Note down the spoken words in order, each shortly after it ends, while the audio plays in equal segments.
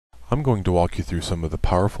I'm going to walk you through some of the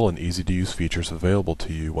powerful and easy-to-use features available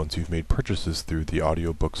to you once you've made purchases through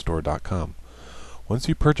theaudiobookstore.com. Once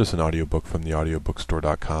you purchase an audiobook from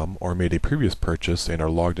theaudiobookstore.com or made a previous purchase and are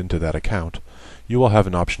logged into that account, you will have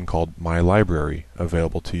an option called My Library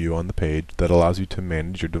available to you on the page that allows you to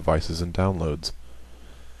manage your devices and downloads.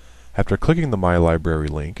 After clicking the My Library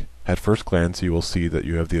link, at first glance you will see that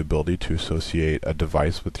you have the ability to associate a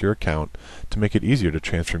device with your account to make it easier to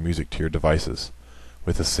transfer music to your devices.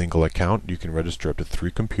 With a single account, you can register up to 3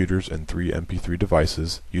 computers and 3 MP3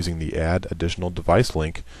 devices using the Add Additional Device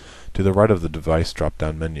link to the right of the Device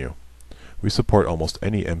drop-down menu. We support almost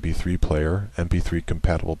any MP3 player, MP3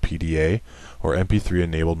 compatible PDA, or MP3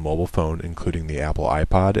 enabled mobile phone including the Apple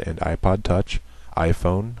iPod and iPod Touch,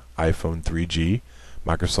 iPhone, iPhone 3G,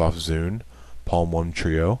 Microsoft Zune, Palm One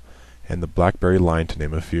Trio, and the BlackBerry line to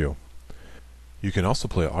name a few. You can also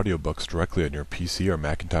play audiobooks directly on your PC or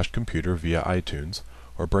Macintosh computer via iTunes,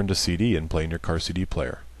 or burn to CD and play in your car CD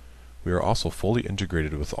player. We are also fully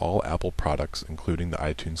integrated with all Apple products including the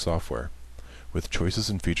iTunes software. With choices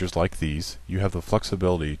and features like these, you have the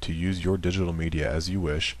flexibility to use your digital media as you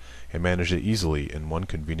wish and manage it easily in one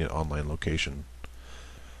convenient online location.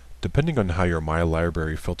 Depending on how your My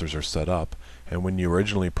Library filters are set up, and when you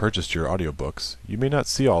originally purchased your audiobooks, you may not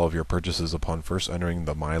see all of your purchases upon first entering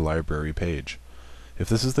the My Library page. If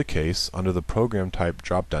this is the case, under the Program Type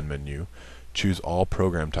drop-down menu, choose All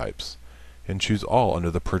Program Types, and choose All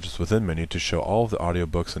under the Purchase Within menu to show all of the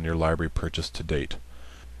audiobooks in your library purchased to date.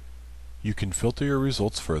 You can filter your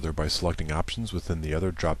results further by selecting options within the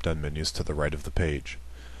other drop-down menus to the right of the page.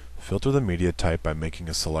 Filter the media type by making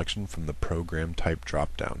a selection from the Program Type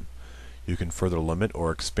drop-down. You can further limit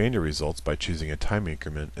or expand your results by choosing a time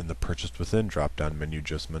increment in the Purchased Within drop-down menu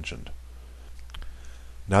just mentioned.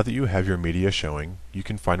 Now that you have your media showing, you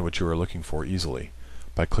can find what you are looking for easily.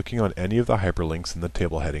 By clicking on any of the hyperlinks in the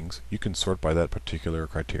table headings, you can sort by that particular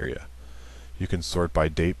criteria. You can sort by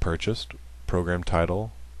date purchased, program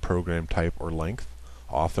title, program type or length,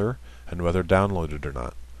 author, and whether downloaded or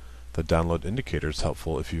not. The download indicator is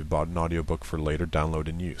helpful if you've bought an audiobook for later download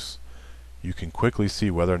and use. You can quickly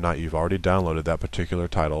see whether or not you've already downloaded that particular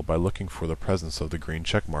title by looking for the presence of the green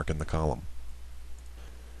check mark in the column.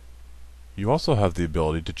 You also have the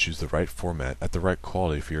ability to choose the right format at the right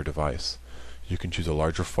quality for your device. You can choose a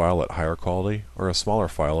larger file at higher quality or a smaller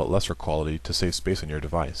file at lesser quality to save space on your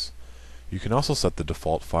device. You can also set the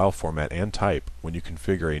default file format and type when you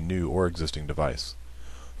configure a new or existing device.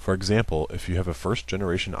 For example, if you have a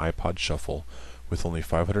first-generation iPod Shuffle with only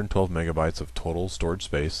 512 megabytes of total storage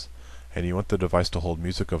space, and you want the device to hold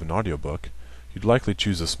music of an audiobook, you'd likely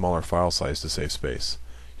choose a smaller file size to save space.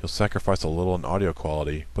 You'll sacrifice a little in audio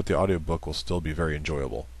quality, but the audiobook will still be very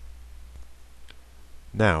enjoyable.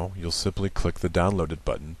 Now, you'll simply click the Downloaded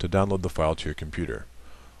button to download the file to your computer.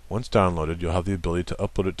 Once downloaded, you'll have the ability to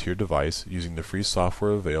upload it to your device using the free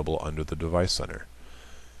software available under the Device Center.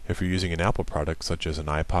 If you're using an Apple product such as an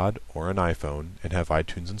iPod or an iPhone and have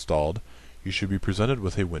iTunes installed, you should be presented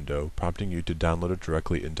with a window prompting you to download it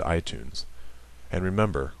directly into iTunes. And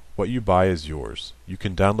remember, what you buy is yours. You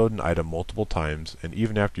can download an item multiple times, and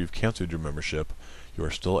even after you've canceled your membership, you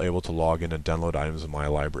are still able to log in and download items in My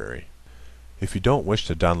Library. If you don't wish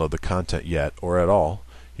to download the content yet or at all,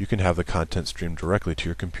 you can have the content streamed directly to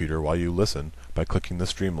your computer while you listen by clicking the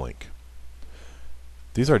Stream link.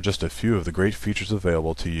 These are just a few of the great features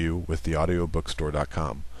available to you with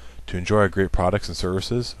theaudiobookstore.com. To enjoy our great products and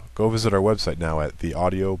services, go visit our website now at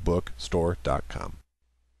theaudiobookstore.com.